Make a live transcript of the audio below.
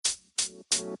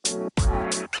What's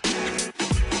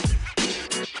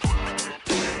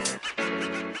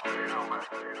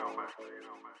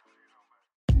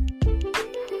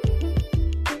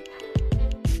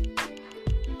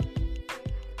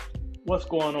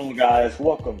going on, guys?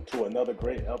 Welcome to another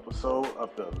great episode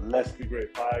of the Let's Be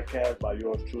Great podcast by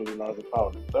yours truly, Lonzy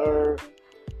Powell III.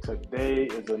 Today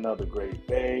is another great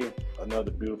day,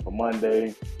 another beautiful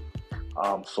Monday.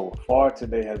 So far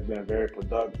today has been very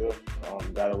productive.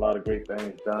 Got a lot of great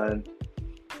things done.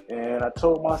 And I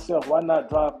told myself, why not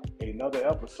drop another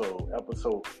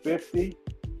episode 50.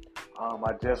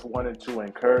 I just wanted to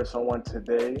encourage someone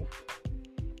today.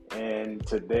 And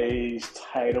today's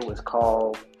title is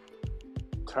called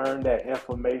Turn That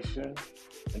Information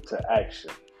into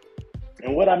Action.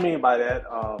 And what I mean by that,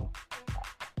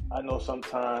 I know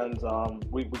sometimes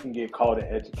we can get caught in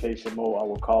education mode, I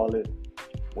would call it,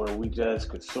 where we just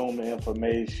consume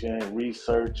information,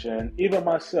 researching, even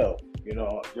myself,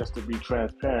 just to be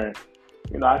transparent,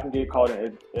 I can get caught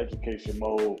in education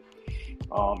mode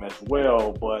as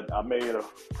well, but I made a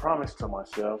promise to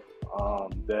myself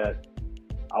that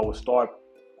I would start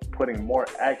putting more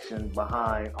action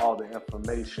behind all the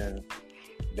information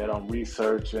that I'm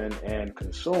researching and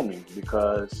consuming,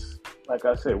 because like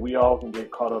I said, we all can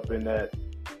get caught up in that,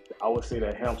 I would say,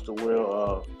 that hamster wheel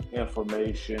of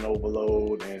information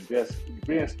overload and just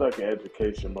being stuck in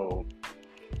education mode.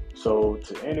 So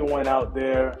to anyone out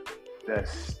there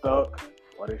that's stuck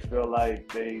or they feel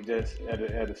like they just at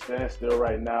a standstill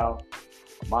right now,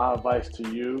 my advice to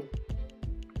you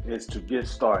is to get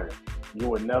started. You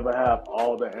will never have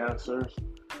all the answers.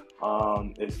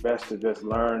 It's best to just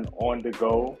learn on the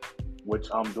go, which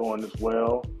I'm doing as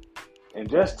well, and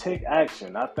just take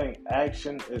action. I think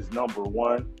action is number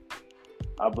one.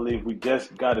 I believe we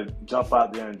just got to jump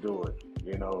out there and do it.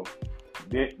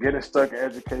 Getting stuck in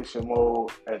education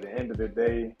mode at the end of the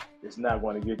day is not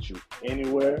going to get you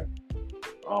anywhere.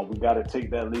 We got to take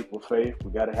that leap of faith.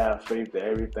 We got to have faith that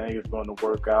everything is going to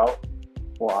work out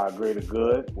for our greater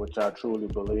good, which I truly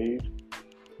believe.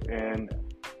 And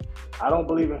I don't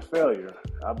believe in failure.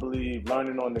 I believe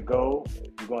learning on the go,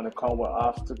 you're going to come with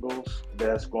obstacles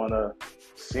that's going to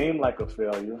seem like a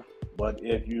failure. But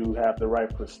if you have the right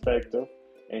perspective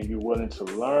and you're willing to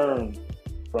learn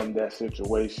from that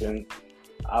situation,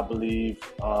 I believe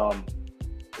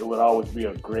it would always be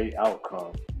a great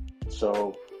outcome.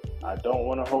 So I don't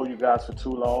want to hold you guys for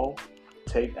too long.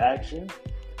 Take action.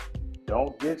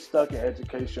 Don't get stuck in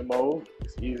education mode.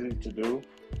 It's easy to do.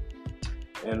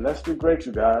 And let's be great,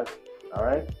 you guys. All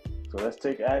right? So let's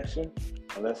take action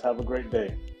and let's have a great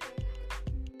day.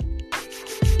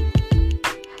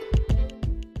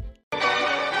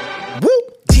 Woo!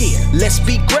 Yeah, let's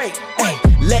be great. Hey,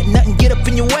 let nothing get up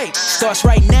in your way. Starts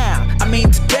right now.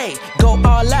 Today. Go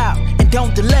all out and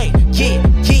don't delay. Yeah.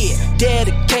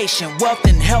 Dedication, wealth,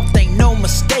 and health ain't no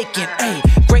mistaking. Hey,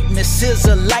 greatness is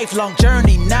a lifelong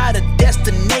journey, not a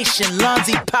destination.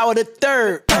 Lonzy Powell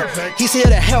III. He's here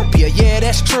to help you. Yeah,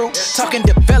 that's true. Talking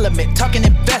development, talking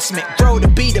investment. Grow to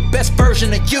be the best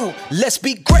version of you. Let's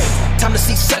be great. Time to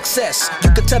see success. You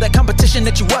can tell the competition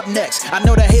that you up next. I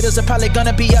know the haters are probably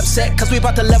gonna be upset, cause we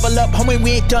about to level up, homie,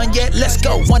 we ain't done yet. Let's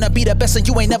go. Wanna be the best and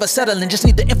you ain't never settling. Just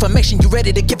need the information, you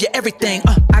ready to give you everything.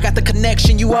 I got the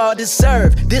connection you all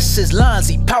deserve. This is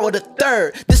Lonzy Powell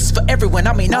III. This is for everyone,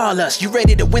 all us. You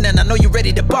ready to win and I know you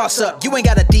ready to boss up. You ain't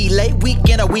got a delay,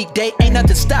 weekend or weekday. Ain't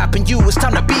nothing stopping you, it's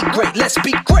time to be great. Let's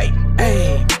be great.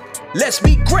 Hey, let's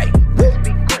be great.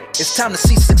 It's time to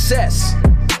see success.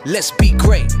 Let's be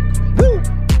great.